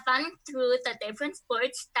have fun through the different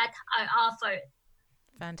sports that are offered.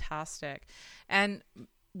 fantastic. And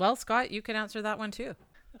well, Scott, you can answer that one too.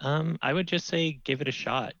 I would just say give it a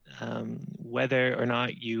shot. Whether or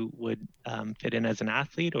not you would fit in as an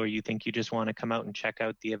athlete or you think you just want to come out and check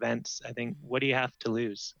out the events, I think what do you have to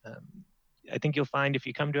lose? I think you'll find if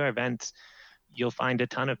you come to our events, you'll find a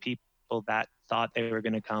ton of people that thought they were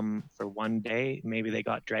going to come for one day. Maybe they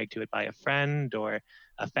got dragged to it by a friend or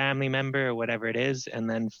a family member or whatever it is. And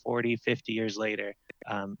then 40, 50 years later,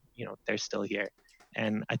 they're still here.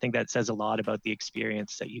 And I think that says a lot about the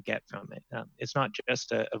experience that you get from it. It's not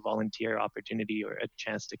just a volunteer opportunity or a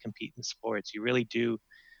chance to compete in sports. You really do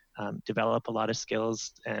develop a lot of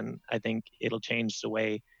skills. And I think it'll change the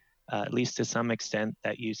way, at least to some extent,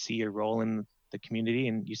 that you see your role in the community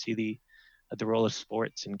and you see the role of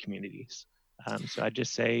sports in communities. So I'd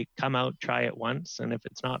just say come out, try it once. And if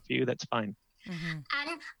it's not for you, that's fine. Mm-hmm.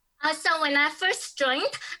 And also, when I first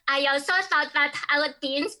joined, I also thought that I would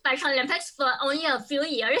be in Special Olympics for only a few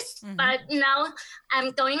years. But now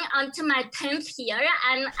I'm going on to my 10th year,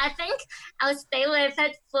 and I think I'll stay with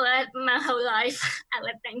it for my whole life, I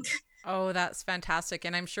would think. Oh, that's fantastic.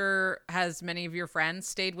 And I'm sure has many of your friends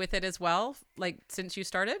stayed with it as well, like since you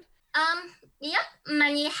started? Yep,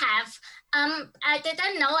 many have. I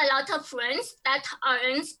didn't know a lot of friends that are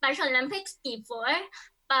in Special Olympics before,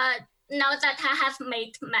 but now that I have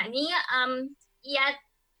made many, yet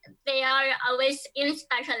they are always in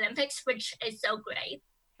Special Olympics, which is so great.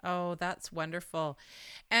 Oh, that's wonderful.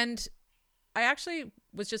 And I actually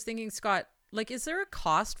was just thinking, Scott, like, is there a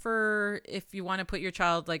cost for if you want to put your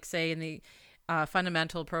child, like, say, in the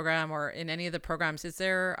fundamental program or in any of the programs? Is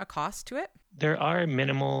there a cost to it? There are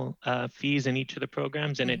minimal fees in each of the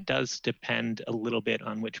programs, and it does depend a little bit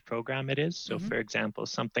on which program it is. So, for example,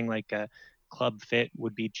 something like a Club Fit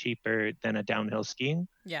would be cheaper than a downhill skiing.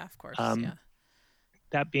 Yeah, of course.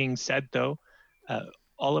 That being said, though,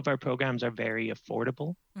 all of our programs are very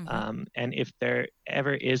affordable. And if there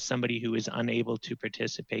ever is somebody who is unable to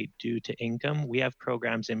participate due to income, we have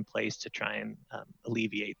programs in place to try and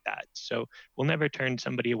alleviate that. So we'll never turn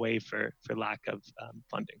somebody away for lack of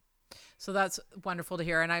funding. So that's wonderful to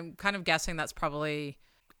hear. And I'm kind of guessing that's probably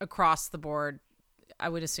across the board, I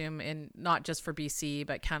would assume, in not just for BC,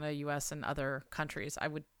 but Canada, US, and other countries, I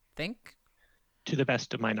would think. To the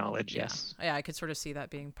best of my knowledge, yes. Yeah, I could sort of see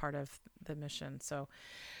that being part of the mission. So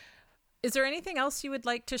is there anything else you would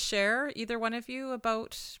like to share, either one of you,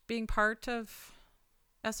 about being part of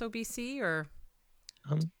SOBC or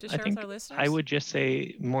to share with our listeners? I would just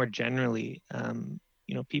say more generally,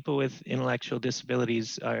 people with intellectual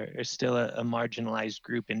disabilities are still a marginalized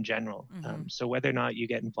group in general. So whether or not you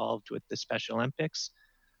get involved with the Special Olympics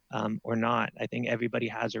or not, I think everybody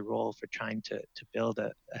has a role for trying to build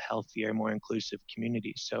a healthier, more inclusive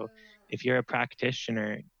community. So if you're a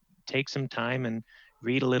practitioner, take some time and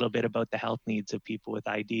read a little bit about the health needs of people with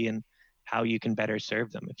ID and how you can better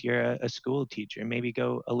serve them. If you're a school teacher, maybe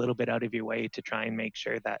go a little bit out of your way to try and make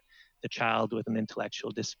sure that the child with an intellectual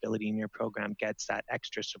disability in your program gets that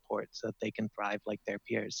extra support so that they can thrive like their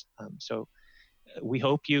peers. So we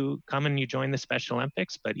hope you come and you join the Special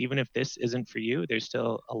Olympics, but even if this isn't for you, there's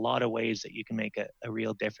still a lot of ways that you can make a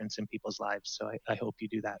real difference in people's lives. So I hope you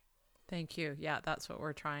do that. Thank you. Yeah, that's what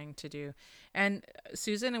we're trying to do. And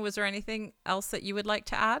Susan, was there anything else that you would like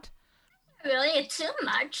to add? Really too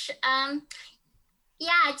much. Yeah,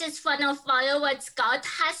 I just want to follow what Scott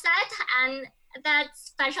has said, and that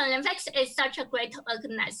Special Olympics is such a great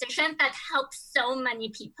organization that helps so many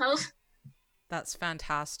people. That's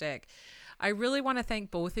fantastic. I really want to thank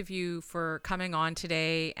both of you for coming on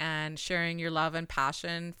today and sharing your love and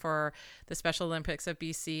passion for the Special Olympics of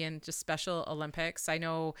BC and just Special Olympics. I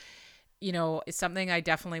know, it's something I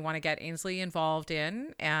definitely want to get Ainsley involved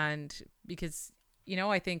in, and because,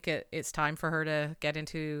 I think it's time for her to get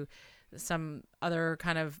into some other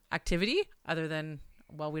kind of activity other than,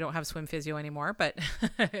 well, we don't have swim physio anymore, but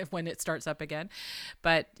when it starts up again.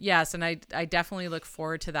 But yes, and I definitely look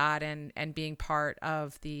forward to that and being part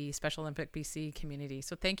of the Special Olympic BC community.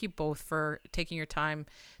 So thank you both for taking your time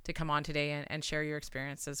to come on today and share your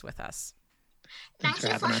experiences with us. Thank you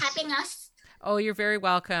for having us. Oh, you're very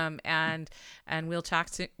welcome. And we'll chat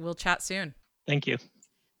soon. Thank you.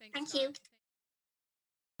 Thank you.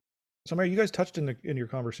 So, Mary, you guys touched in your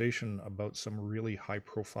conversation about some really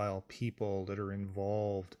high-profile people that are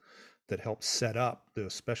involved that help set up the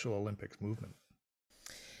Special Olympics movement.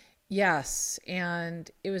 Yes, and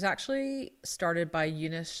it was actually started by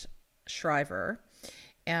Eunice Shriver.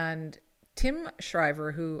 And Tim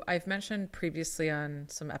Shriver, who I've mentioned previously on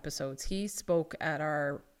some episodes, he spoke at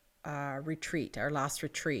our retreat, our last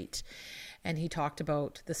retreat, and he talked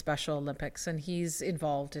about the Special Olympics, and he's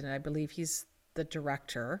involved in it. I believe he's the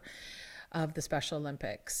director of the Special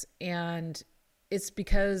Olympics. And it's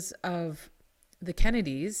because of the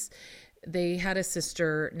Kennedys. They had a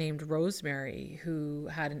sister named Rosemary who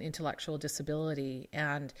had an intellectual disability,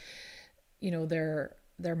 and their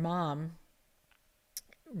mom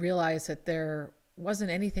realized that there wasn't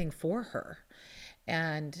anything for her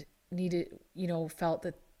and felt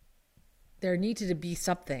that there needed to be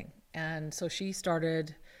something. And so she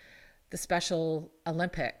started the Special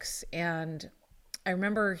Olympics. And I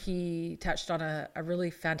remember he touched on a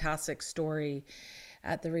really fantastic story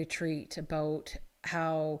at the retreat about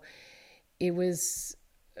how it was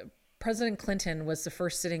President Clinton was the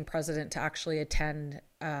first sitting president to actually attend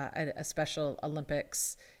a Special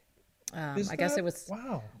Olympics. I guess it was.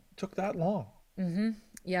 Wow, it took that long. Mm-hmm.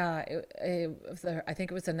 Yeah, I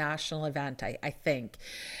think it was a national event, I think.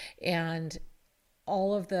 And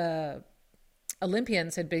all of the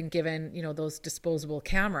Olympians had been given, those disposable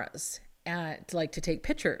cameras to take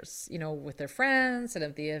pictures, with their friends and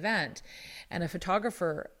of the event. And a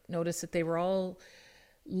photographer noticed that they were all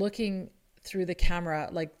looking through the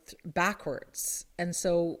camera backwards. And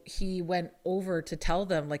so he went over to tell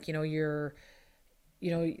them, you're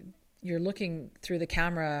looking through the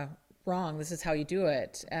camera wrong. This is how you do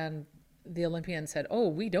it. And the Olympian said, "Oh,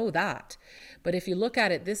 we know that. But if you look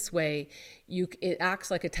at it this way, it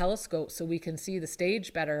acts like a telescope, so we can see the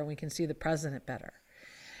stage better and we can see the president better."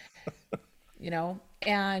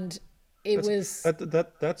 And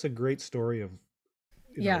that's a great story of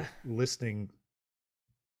listening,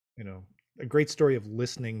 a great story of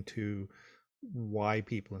listening to why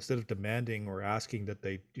people, instead of demanding or asking that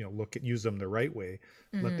they use them the right way,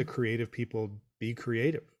 let the creative people be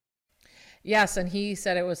creative. Yes, and he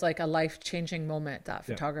said it was like a life-changing moment, that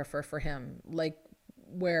photographer, for him,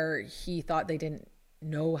 where he thought they didn't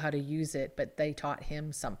know how to use it, but they taught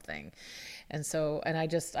him something. And so, and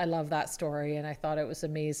I love that story, and I thought it was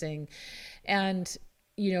amazing. And,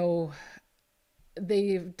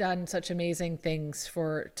 they've done such amazing things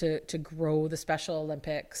to grow the Special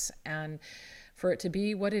Olympics and for it to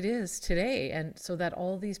be what it is today. And so that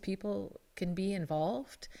all these people can be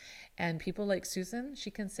involved, and people like Susan, she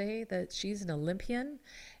can say that she's an Olympian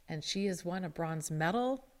and she has won a bronze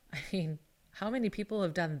medal. I mean, how many people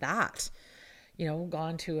have done that?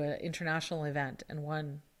 Gone to an international event and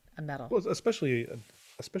won a medal. Well, especially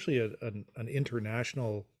an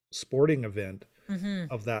international sporting event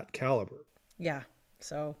of that caliber. Yeah.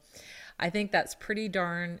 So I think that's pretty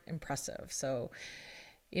darn impressive. So,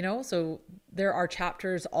 so there are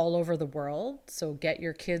chapters all over the world. So get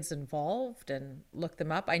your kids involved and look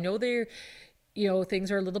them up. I know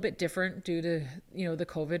things are a little bit different due to, the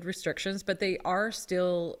COVID restrictions, but they are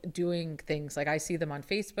still doing things. I see them on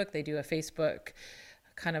Facebook. They do a Facebook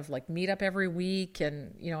kind of meetup every week.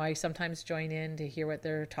 And, I sometimes join in to hear what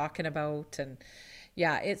they're talking about. And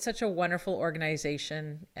yeah, it's such a wonderful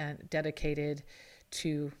organization and dedicated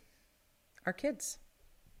to our kids.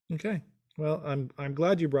 Okay. Well, I'm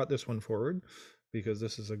glad you brought this one forward, because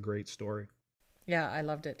this is a great story. Yeah, I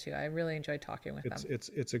loved it too. I really enjoyed talking with them.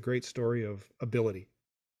 It's a great story of ability.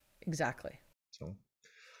 Exactly. So,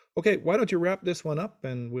 okay, why don't you wrap this one up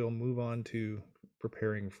and we'll move on to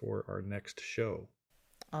preparing for our next show.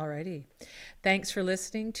 Alrighty. Thanks for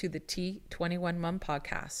listening to the T21 Mom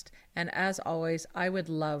podcast. And as always, I would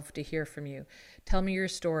love to hear from you. Tell me your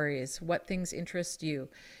stories, what things interest you.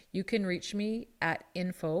 You can reach me at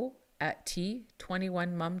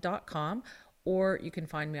info@t21mom.com, or you can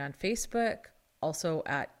find me on Facebook, also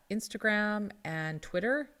at Instagram and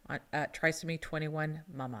Twitter at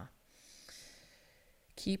Trisomy21Mama.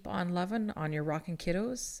 Keep on loving on your rockin'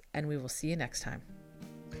 kiddos, and we will see you next time.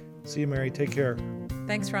 See you, Mary. Take care.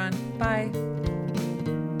 Thanks, Ron. Bye.